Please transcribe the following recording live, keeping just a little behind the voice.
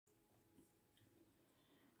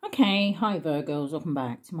Okay, hi Virgos, welcome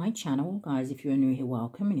back to my channel. Guys, if you're new here,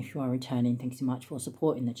 welcome. And if you are returning, thanks so much for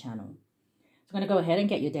supporting the channel. So I'm going to go ahead and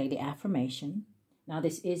get your daily affirmation. Now,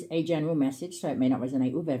 this is a general message, so it may not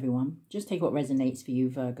resonate with everyone. Just take what resonates for you,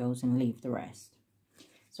 Virgos, and leave the rest.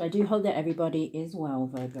 So I do hope that everybody is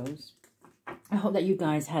well, Virgos. I hope that you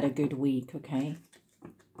guys had a good week, okay?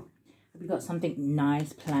 We've got something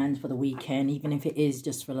nice planned for the weekend, even if it is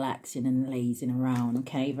just relaxing and lazing around,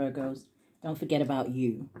 okay, Virgos? Don't forget about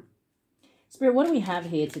you. Spirit, what do we have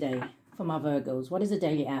here today for my Virgos? What is a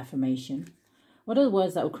daily affirmation? What are the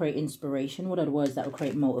words that will create inspiration? What are the words that will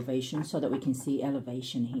create motivation so that we can see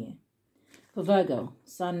elevation here? For Virgo,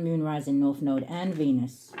 Sun, Moon, Rising, North Node, and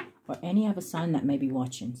Venus, or any other sign that may be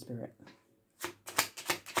watching, Spirit.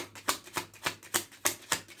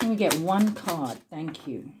 Let me get one card. Thank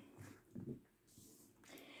you.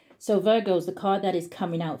 So Virgos, the card that is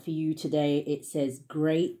coming out for you today, it says,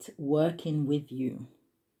 great working with you.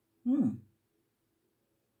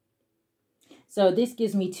 So this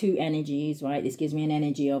gives me two energies, right? This gives me an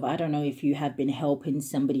energy of, I don't know if you have been helping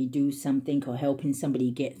somebody do something or helping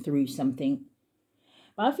somebody get through something.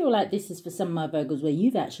 But I feel like this is for some of my Virgos where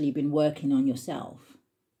you've actually been working on yourself.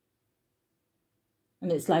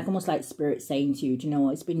 And it's like almost like Spirit saying to you, do you know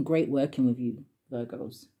what? It's been great working with you,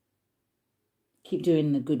 Virgos. Keep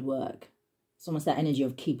doing the good work. It's almost that energy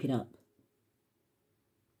of keep it up.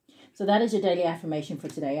 So that is your daily affirmation for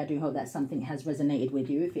today. I do hope that something has resonated with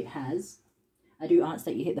you. If it has, I do ask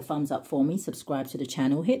that you hit the thumbs up for me. Subscribe to the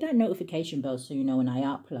channel. Hit that notification bell so you know when I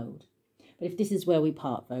upload. But if this is where we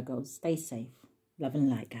part, Virgos, stay safe. Love and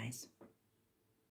light, guys.